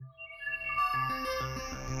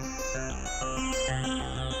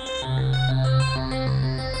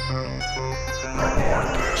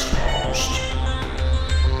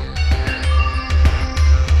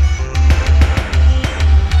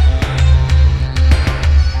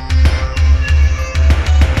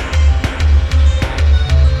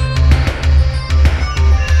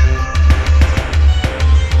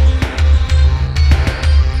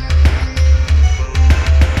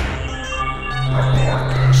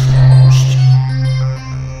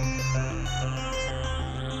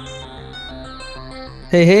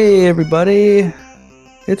Hey, everybody.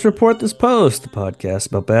 It's Report This Post, the podcast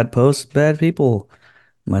about bad posts, bad people.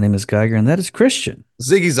 My name is Geiger, and that is Christian.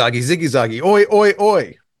 Ziggy zaggy, oi, oi,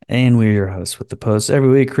 oi. And we're your hosts with the post. Every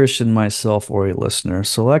week, Christian, myself, or a listener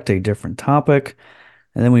select a different topic,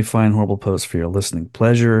 and then we find horrible posts for your listening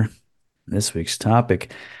pleasure. This week's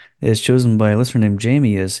topic is chosen by a listener named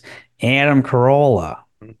Jamie is Adam Carolla.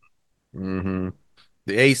 Mm-hmm.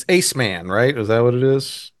 The Ace Man, right? Is that what it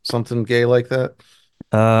is? Something gay like that?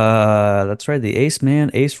 That's right, the Ace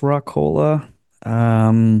Man, Ace Rock Cola.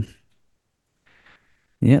 Um,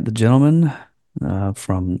 Yeah, the gentleman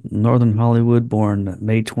from Northern Hollywood, born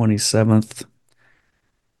May 27th.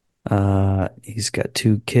 He's got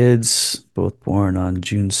two kids, both born on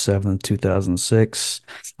June 7th, 2006.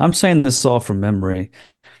 I'm saying this all from memory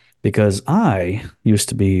because I used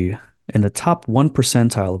to be in the top 1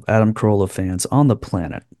 percentile of Adam Carolla fans on the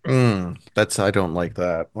planet. I don't like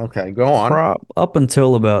that. Okay, go on. Up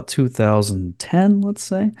until about 2010, let's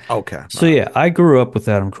say. Okay, So all right. yeah, I grew up with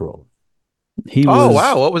Adam Carolla. He Oh,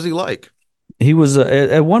 wow, was what was he like? he was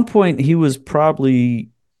at one point he was probably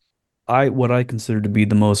I what I consider to be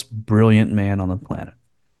the most brilliant man on the planet.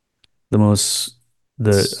 The most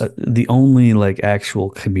the only like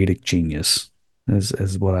actual comedic genius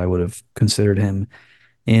is what I would have considered him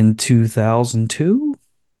in 2002,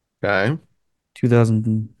 Okay,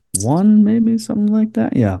 2001 maybe something like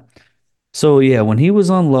that. Yeah. So yeah, when he was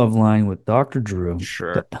on Loveline with Dr. Drew,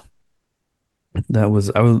 sure. that was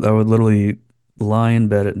I would literally lie in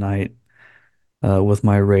bed at night with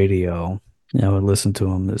my radio. I would listen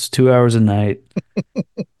to him. It's 2 hours a night.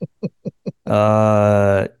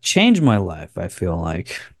 Changed my life, I feel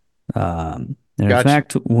like. And in Gotcha.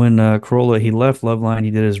 fact, when Carolla he left Loveline,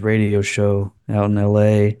 he did his radio show out in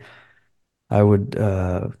LA. I would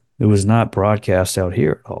it was not broadcast out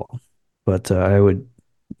here at all, but I would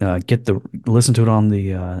get the listen to it on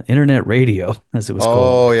the internet radio, as it was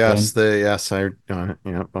called Oh, back yes, then.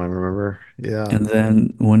 yeah, I remember. Yeah. And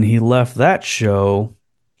then when he left that show,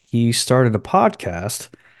 he started a podcast,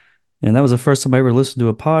 and that was the first time I ever listened to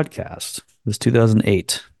a podcast. It was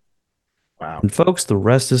 2008. Wow. And folks, the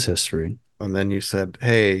rest is history. And then you said,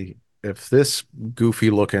 hey, if this goofy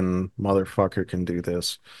looking motherfucker can do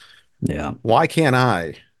this, Yeah. why can't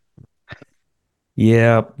I?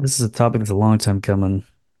 Yeah, this is a topic that's a long time coming.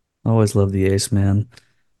 I always love the Ace Man.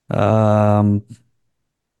 Um,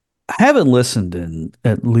 I haven't listened in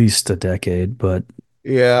at least a decade, but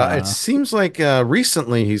Yeah, it uh, seems like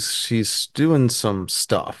recently he's doing some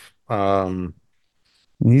stuff.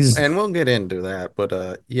 he's And we'll get into that,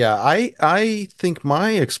 but yeah, I think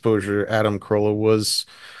my exposure to Adam Carolla was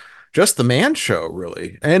just the Man Show,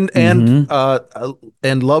 really, hmm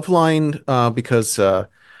and Loveline, because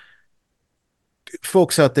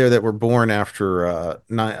folks out there that were born after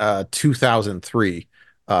 2003,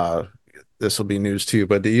 uh, this will be news too,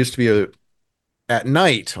 but there used to be a at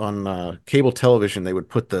night on cable television they would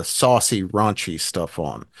put the saucy, raunchy stuff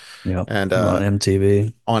on, yep and on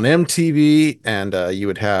MTV. on MTV, and you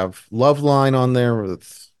would have Loveline on there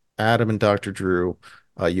with Adam and Dr. Drew.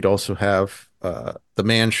 You'd also have the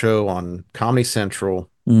Man Show on Comedy Central,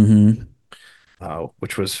 hmm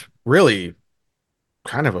which was really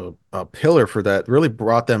kind of a pillar for that. Really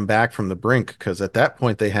brought them back from the brink because at that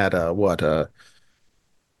point they had uh,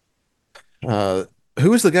 who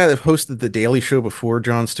was the guy that hosted the Daily Show before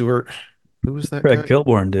Jon Stewart? Who was that Craig guy?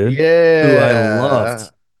 Kilborn, dude, who I Yeah,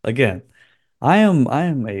 loved. Again, I am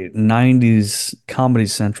a 90s Comedy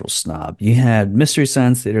Central snob. You had Mystery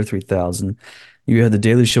Science Theater 3000. You had The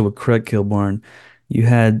Daily Show with Craig Kilborn. You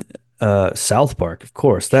had South Park, of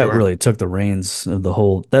course. That sure. really took the reins of the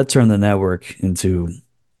whole, that turned the network into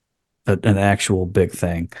an actual big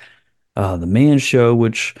thing. The Man Show,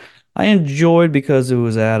 which I enjoyed because it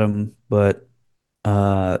was Adam, but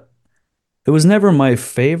uh, it was never my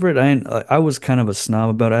favorite. I was kind of a snob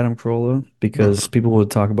about Adam Carolla because hmm people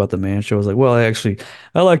would talk about the Man Show. I was like, well,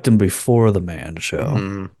 I liked him before the Man Show,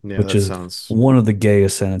 Yeah, which is one of the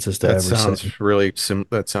gayest sentences to ever say.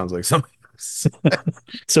 that sounds like something.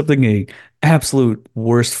 Something a absolute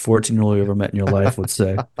worst 14-year-old you ever met in your life would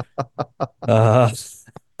say. Uh,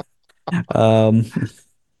 um,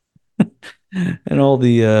 and all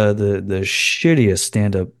the shittiest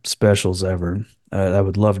stand-up specials ever. I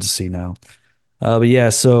would love to see now. But yeah,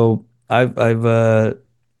 so I've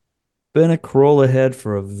been a Corolla head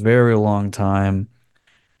for a very long time.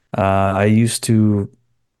 I used to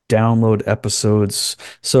download episodes.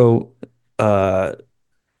 So uh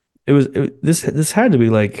this had to be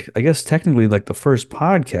like, I guess technically like the first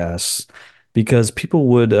podcast, because people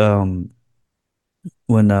would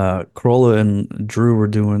when Carolla and Drew were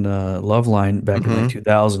doing Loveline back in like Hmm.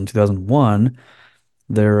 2000, 2001,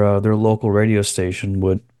 their local radio station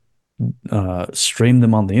would stream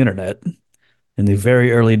them on the internet in the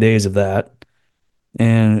very early days of that.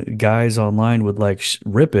 And guys online would like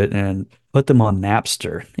rip it and put them on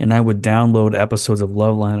Napster. And I would download episodes of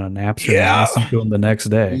Loveline on Napster and then listen Yeah. to them the next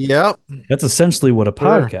day. Yep. That's essentially what a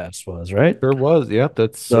Sure. podcast was, right? Sure was. Yep.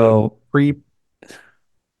 That's So pre.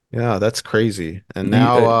 Yeah, that's crazy. And you,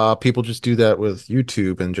 now people just do that with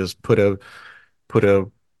YouTube and just put a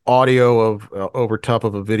audio of over top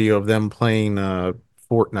of a video of them playing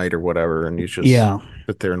Fortnite or whatever, and you just yeah,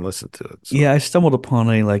 sit there and listen to it. So, yeah. I stumbled upon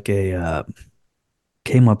a like a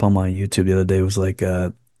came up on my YouTube the other day. It was like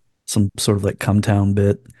some sort of like come town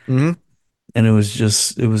bit, hmm. and it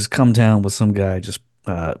was come town with some guy just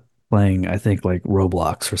playing, I think like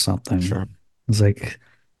Roblox or something. Sure. It's like,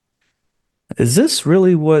 is this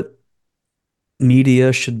really what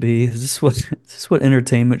media should be? Is this what is this what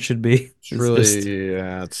entertainment should be? It's It's really,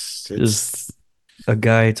 yeah, it's just a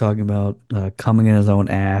guy talking about coming in his own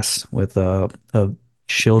ass with a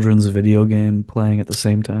children's video game playing at the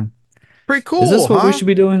same time. pretty Is cool, this what we huh? should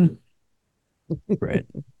be doing? Right.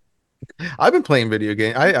 I've been playing video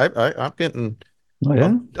game. I'm getting. Oh I'll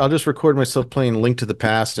yeah. I'll just record myself playing Link to the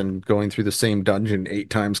Past and going through the same dungeon 8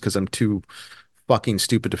 times because I'm too fucking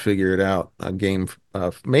stupid to figure it out. A game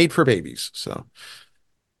made for babies. So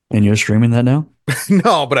And you're streaming that now?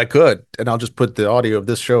 no, but I could, and I'll just put the audio of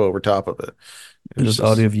this show over top of it. It's Just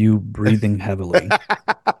audio just of you breathing heavily.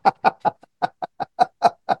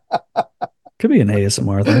 Could be an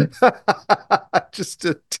ASMR thing. just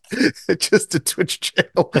a just a Twitch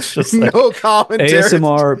channel, It's just like no commentary.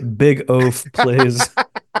 ASMR Big Oaf plays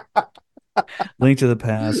Link to the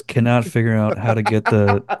Past, cannot figure out how to get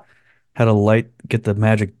the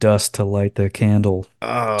magic dust to light the candle.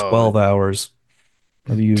 Oh, 12 hours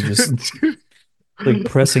of you just dude, like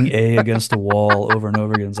pressing A against a wall over and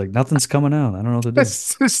over again. It's like nothing's coming out. I don't know what to do.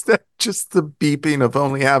 it's just the beeping of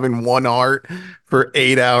only having one heart for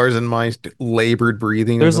 8 hours and my labored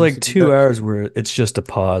breathing as There's I'm like sitting 2 hours where it's just a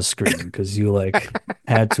pause screen because you like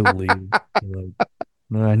had to leave. You're like,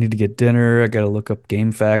 "No, I need to get dinner. I gotta look up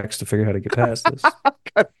game facts to figure out how to get past this."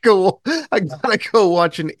 go. I gotta go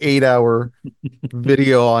watch an 8 hour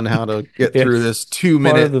video on how to get Yeah. through this two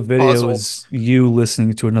Part of minute the video puzzle. is you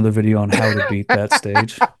listening to another video on how to beat that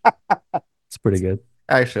stage. It's pretty good.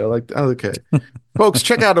 Actually, I like okay. Folks,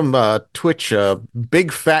 check out him Twitch,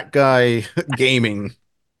 big fat guy gaming.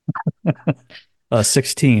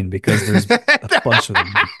 16 because there's a bunch of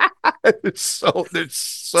them. There's It's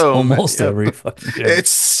so many almost of every them. fucking day.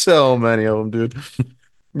 It's so many of them, dude.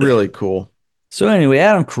 Really cool. So anyway,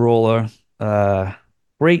 Adam Carolla,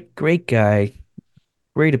 great guy,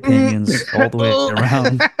 great opinions all the way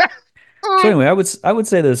around. So anyway, I would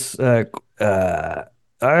say this.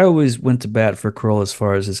 I always went to bat for Carolla as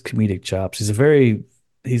far as his comedic chops. He's very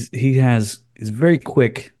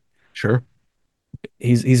quick. Sure.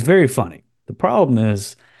 He's very funny. The problem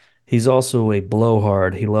is he's also a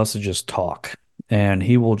blowhard. He loves to just talk, and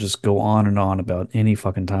he will just go on and on about any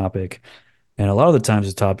fucking topic. And a lot of the times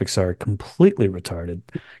the topics are completely retarded,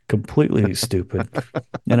 completely stupid.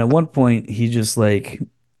 And at one point he just like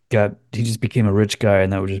he just became a rich guy,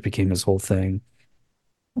 and that just became his whole thing.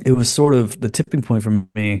 It was sort of the tipping point for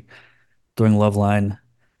me during Loveline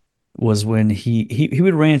was when he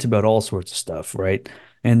would rant about all sorts of stuff, right?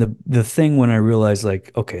 And the thing when I realized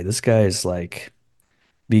like, okay, this guy is like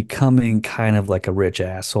becoming kind of like a rich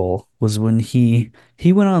asshole was when he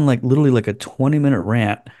went on like literally like a 20-minute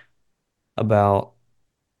rant about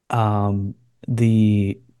um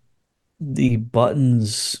the the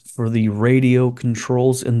buttons for the radio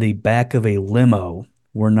controls in the back of a limo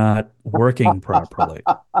were not working properly.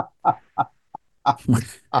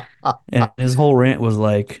 And his whole rant was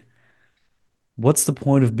like, what's the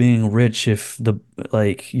point of being rich if the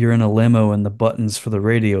like you're in a limo and the buttons for the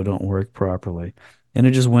radio don't work properly? And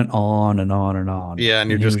it just went on and on and on. Yeah, and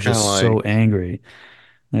you're And he just was kind of just so like, angry.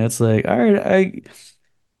 And it's like, all right,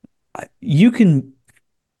 you can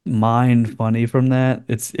mine funny from that.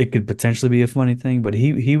 It could potentially be a funny thing, but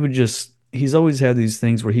he would just he's always had these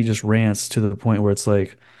things where he just rants to the point where it's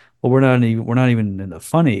like, well, we're not even in the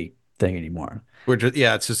funny thing anymore. We're just,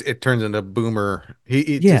 yeah, it's just, it turns into boomer.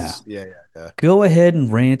 He Yeah, just, yeah, yeah, yeah. go ahead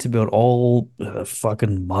and rant about all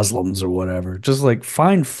fucking Muslims or whatever. Just like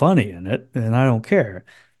find funny in it, and I don't care.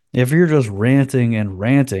 If you're just ranting and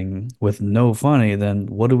ranting with no funny, then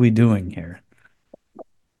what are we doing here?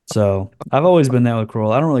 So I've always been that with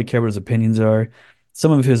Carolla. I don't really care what his opinions are.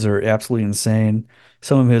 Some of his are absolutely insane.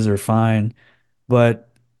 Some of his are fine, but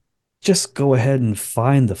just go ahead and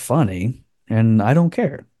find the funny, and I don't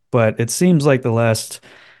care. But it seems like the last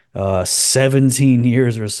 17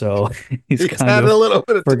 years or so, he's He's kind had a of little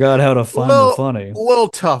bit of forgot how to find the little funny. little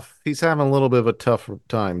tough. He's having a little bit of a tough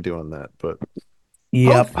time doing that, but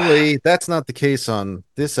Yep. hopefully that's not the case on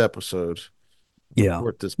this episode. Yeah.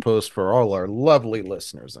 Report this post for all our lovely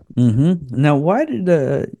listeners. Now, why did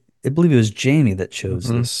I believe it was Jamie that chose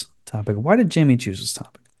Mm-hmm. this topic? Why did Jamie choose this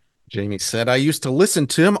topic? Jamie said, I used to listen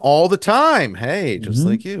to him all the time. Hey, just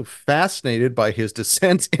like Hmm. you, fascinated by his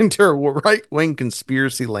descent into right wing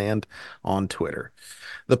conspiracy land on Twitter.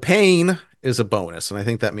 The pain is a bonus, and I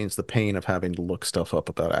think that means the pain of having to look stuff up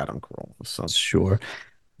about Adam Carolla. So, Sure.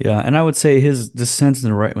 Yeah, and I would say his descent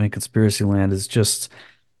into right-wing conspiracy land is just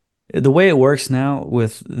the way it works now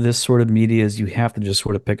with this sort of media is you have to just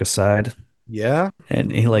sort of pick a side. yeah.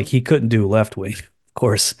 And Hmm. he couldn't do left wing, of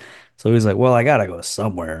course. So he's like, well, I gotta go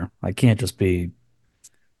somewhere. I can't just be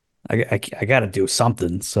I gotta do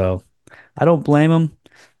something. So I don't blame him.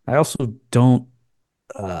 I also don't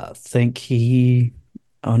think he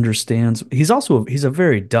understands. He's a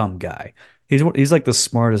very dumb guy. He's like the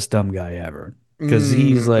smartest dumb guy ever because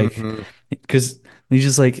Mm-hmm. because he's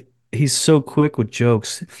just like he's so quick with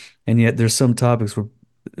jokes, and yet there's some topics where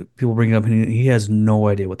people bring it up and he has no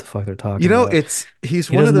idea what the fuck they're You talking know, about. it's he's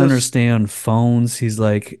He one of doesn't those. understand phones. He's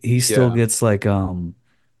like he still Yeah, gets like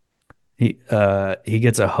he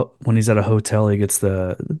gets when he's at a hotel he gets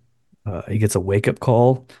a wake up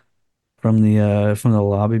call from the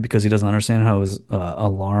lobby because he doesn't understand how his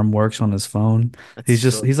alarm works on his phone. that's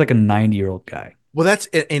so He's like a true. 90-year-old guy. Well, that's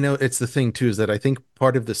it. You know, it's the thing too is that I think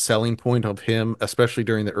part of the selling point of him, especially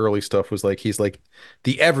during the early stuff, was like he's like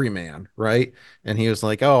the everyman, right? And he was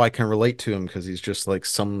like, oh, I can relate to him because he's just like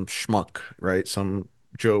some schmuck, right? Some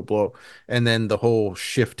Joe Blow. And then the whole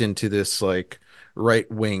shift into this like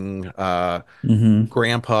right wing, Hmm.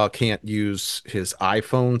 grandpa can't use his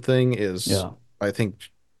iPhone thing is, Yeah. I think,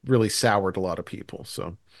 really soured a lot of people.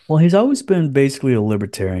 So, Well, he's always been basically a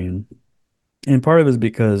libertarian, and part of it is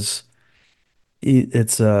because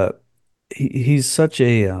it's he's such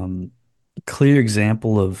a clear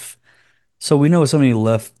example of. So we know so many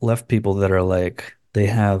left people that are like they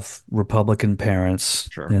have Republican parents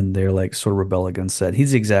sure. and they're like sort of rebel against that.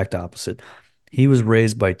 He's the exact opposite. He was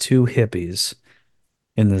raised by two hippies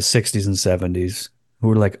in the 60s and 70s who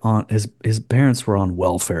were like on his parents were on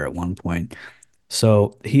welfare at one point.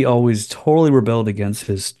 So he always totally rebelled against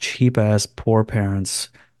his cheap ass poor parents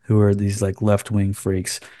who are these like left-wing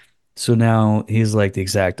freaks. So now he's like the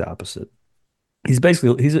exact opposite. He's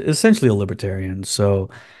essentially a libertarian. So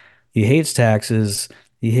he hates taxes.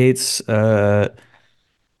 He hates uh,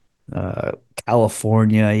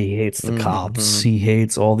 California. He hates the cops. Hmm. He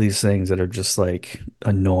hates all these things that are just like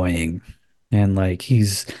annoying. And like he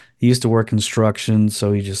used to work construction,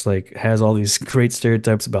 so he just like has all these great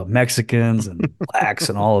stereotypes about Mexicans and blacks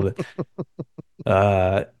and all of it.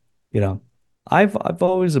 Uh, you know, I've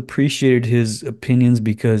always appreciated his opinions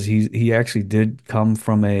because he actually did come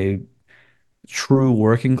from a true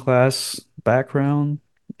working class background.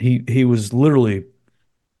 He was literally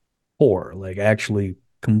poor, like actually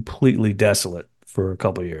completely desolate for a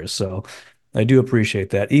couple of years. So I do appreciate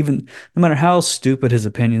that. Even no matter how stupid his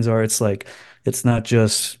opinions are, it's like it's not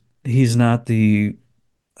just he's not the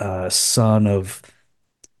son of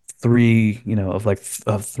three,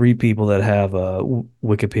 of three people that have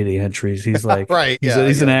Wikipedia entries. He's like Right. Yeah.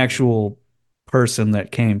 he's an Yeah. actual person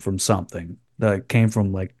that came from something that came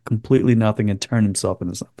from like completely nothing and turned himself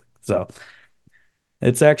into something. So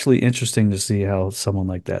it's actually interesting to see how someone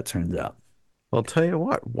like that turns out. I'll tell you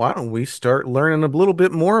what, why don't we start learning a little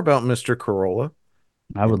bit more about Mr. Carolla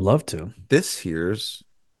I would in love to. this here's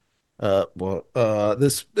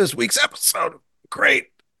this week's episode. Great.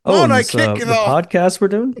 Oh, Why don't and I this kick it the off? podcast we're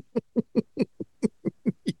doing?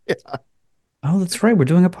 Yeah. Oh, that's right. We're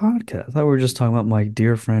doing a podcast. I thought we were just talking about my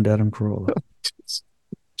dear friend Adam Carolla. Just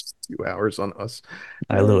 2 hours on us.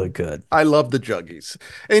 I Uh, literally could. I love the juggies.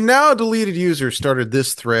 A now deleted user started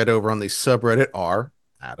this thread over on the subreddit r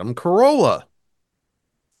Adam Carolla.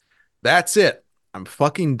 That's it. I'm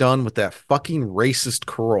fucking done with that fucking racist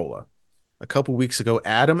Carolla. A couple weeks ago,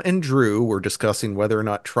 Adam and Drew were discussing whether or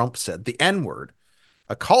not Trump said the N word.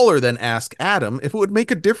 A caller then asked Adam if it would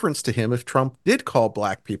make a difference to him if Trump did call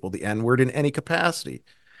black people the N word in any capacity.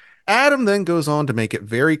 Adam then goes on to make it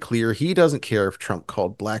very clear he doesn't care if Trump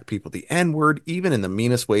called black people the N word, even in the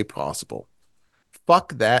meanest way possible.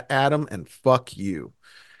 Fuck that, Adam, and fuck you.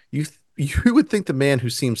 You would think the man who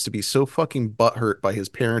seems to be so fucking butthurt by his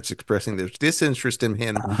parents expressing their disinterest in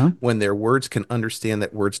him Uh-huh. when their words can understand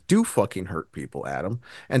that words do fucking hurt people, Adam.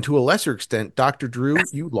 And to a lesser extent, Dr. Drew,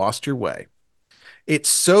 you lost your way. It's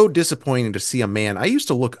so disappointing to see a man I used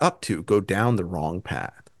to look up to go down the wrong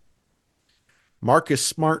path. Marcus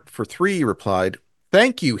Smart for three replied,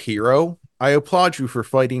 "Thank you, hero. I applaud you for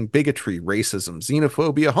fighting bigotry, racism,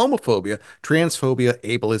 xenophobia, homophobia, transphobia,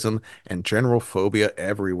 ableism, and general phobia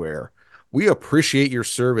everywhere. We appreciate your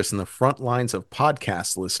service in the front lines of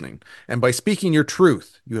podcast listening. And by speaking your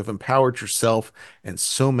truth, you have empowered yourself and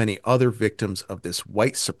so many other victims of this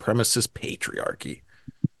white supremacist patriarchy."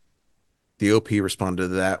 The OP responded to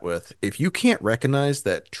that with, "If you can't recognize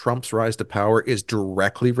that Trump's rise to power is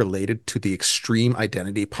directly related to the extreme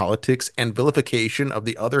identity politics and vilification of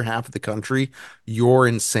the other half of the country, you're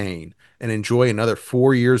insane and enjoy another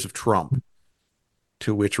 4 years of Trump."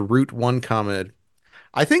 To which Root One commented,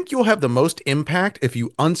 "I think you'll have the most impact if you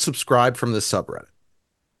unsubscribe from the subreddit."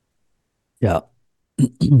 Yeah.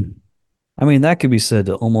 I mean, that could be said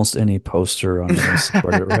to almost any poster on any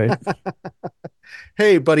subreddit, right?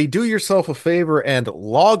 Hey, buddy, do yourself a favor and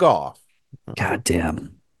log off. God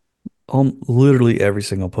damn. Literally every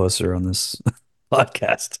single poster on this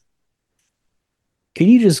podcast. Can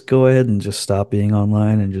you just go ahead and just stop being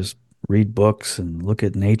online and just read books and look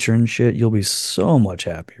at nature and shit? You'll be so much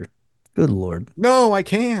happier. Good Lord. No, I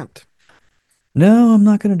can't. No, I'm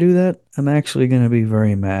not gonna do that. I'm actually gonna be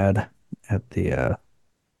very mad at the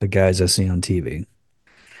guys I see on TV.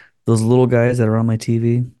 Those little guys that are on my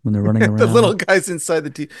TV when they're running The little around. guys inside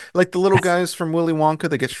the TV, like the little guys from Willy Wonka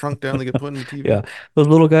that get shrunk down, they get put in the TV. Yeah, those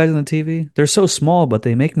little guys on the TV. They're so small, but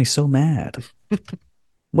they make me so mad.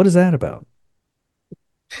 What is that about?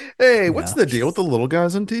 Hey, what's Yeah, the deal with the little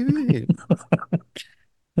guys on TV?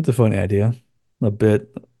 that's a funny idea. A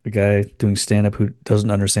bit. The guy doing stand-up who doesn't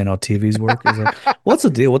understand how TVs work is like, what's the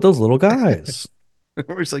deal with those little guys?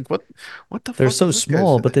 We're just like, what the They're fuck so does this guy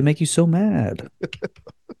small, say? but they make you so mad.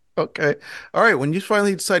 Okay. All right. When you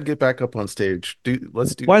finally decide to get back up on stage,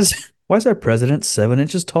 let's do Why is our president 7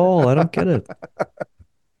 inches tall? I don't get it.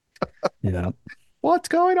 Yeah. what's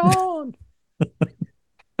going on?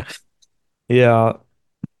 Yeah.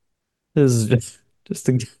 This is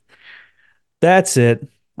that's it.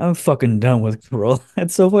 I'm fucking done with Carolla.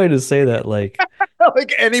 It's so funny to say that Like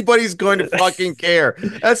anybody's going to fucking care.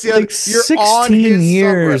 That's the other. like You're on 16 his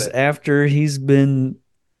years subreddit. after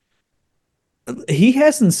he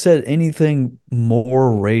hasn't said anything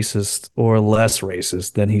more racist or less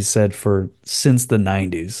racist than he said for since the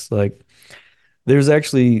 90s. Like there's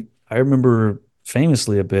actually I remember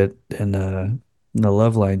famously a bit in the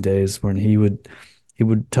Loveline days when he would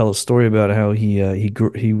tell a story about how he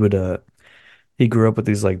grew up with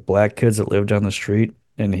these like black kids that lived down the street,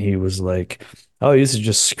 and he was like, "Oh, I used to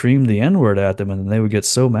just scream the N-word at them, and they would get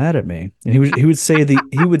so mad at me." And he would say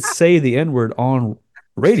the N-word on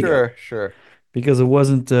radio Sure, sure. because it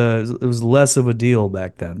was less of a deal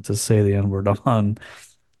back then to say the N-word on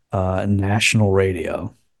national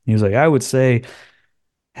radio. He was like, "I would say,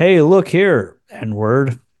 hey, look here,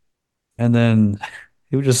 N-word," and then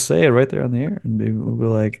he would just say it right there on the air, and people would be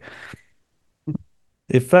like,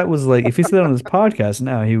 if he said that on his podcast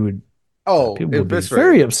now, he would Oh, people would be eviscerate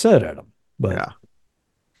very him. upset at him. But Yeah.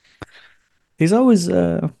 he's always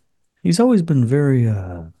uh he's always been very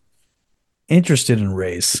interested in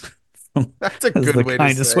race. That's a Is good the way to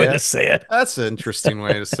kindest say way to it. say it. That's an interesting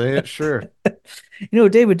way to say it. Sure.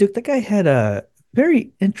 David Duke, that guy had a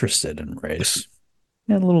very interested in race.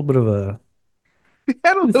 He had a little bit of a He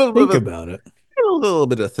had a little bit think of about it. a little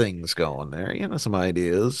bit of things going there. Some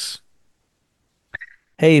ideas.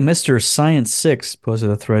 Hey, Mr. Science 6 posted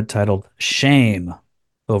a thread titled Shame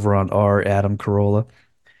over on R. Adam Carolla.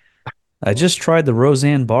 I just tried the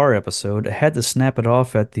Roseanne Barr episode. I had to snap it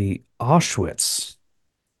off at the Auschwitz.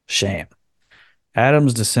 Shame.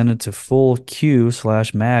 Adams descended to full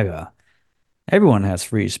Q/MAGA. Everyone has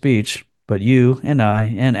free speech, but you and I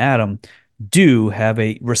and Adam do have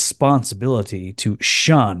a responsibility to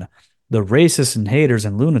shun the racists and haters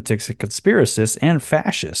and lunatics and conspiracists and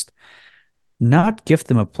fascists, not gift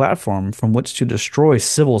them a platform from which to destroy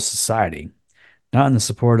civil society, not in the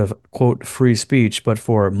support of, quote, free speech, but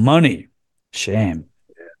for money. Shame.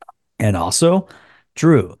 And also,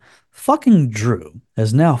 Drew, fucking Drew,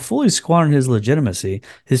 has now fully squandered his legitimacy,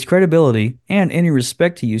 his credibility, and any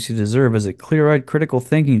respect he used to deserve as a clear eyed, critical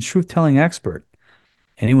thinking, truth telling expert.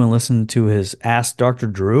 Anyone listen to his Ask Dr.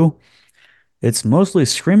 Drew? It's mostly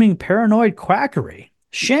screaming paranoid quackery.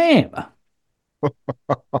 Shame.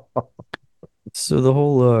 So the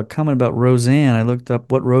whole comment about Roseanne, I looked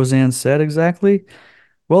up what Roseanne said exactly.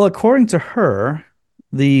 Well, according to her,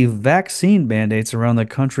 the vaccine mandates around the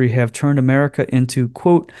country have turned America into,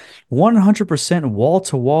 quote, 100%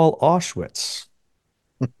 wall-to-wall Auschwitz.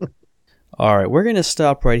 All right, we're going to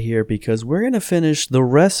stop right here because we're going to finish the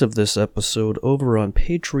rest of this episode over on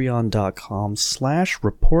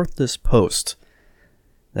patreon.com/reportthispost.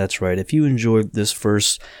 That's right. If you enjoyed this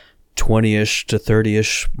first 20-ish to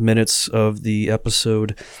 30-ish minutes of the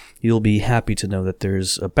episode, you'll be happy to know that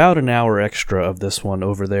there's about an hour extra of this one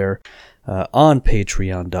over there on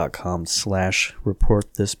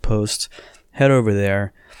patreon.com/reportthispost. Head over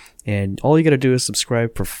there. And all you got to do is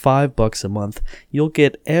subscribe for $5 a month. You'll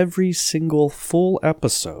get every single full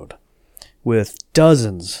episode with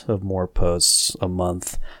dozens of more posts a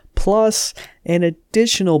month, plus an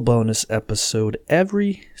additional bonus episode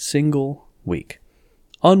every single week.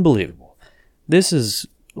 Unbelievable. This is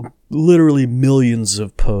literally millions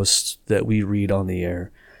of posts that we read on the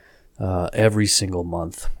air every single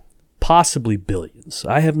month. Possibly billions.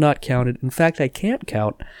 I have not counted. In fact, I can't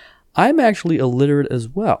count. I'm actually illiterate as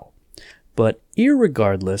well. But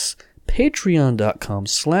irregardless,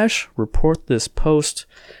 patreon.com/reportthispost,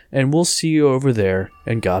 and we'll see you over there,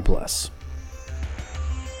 and God bless.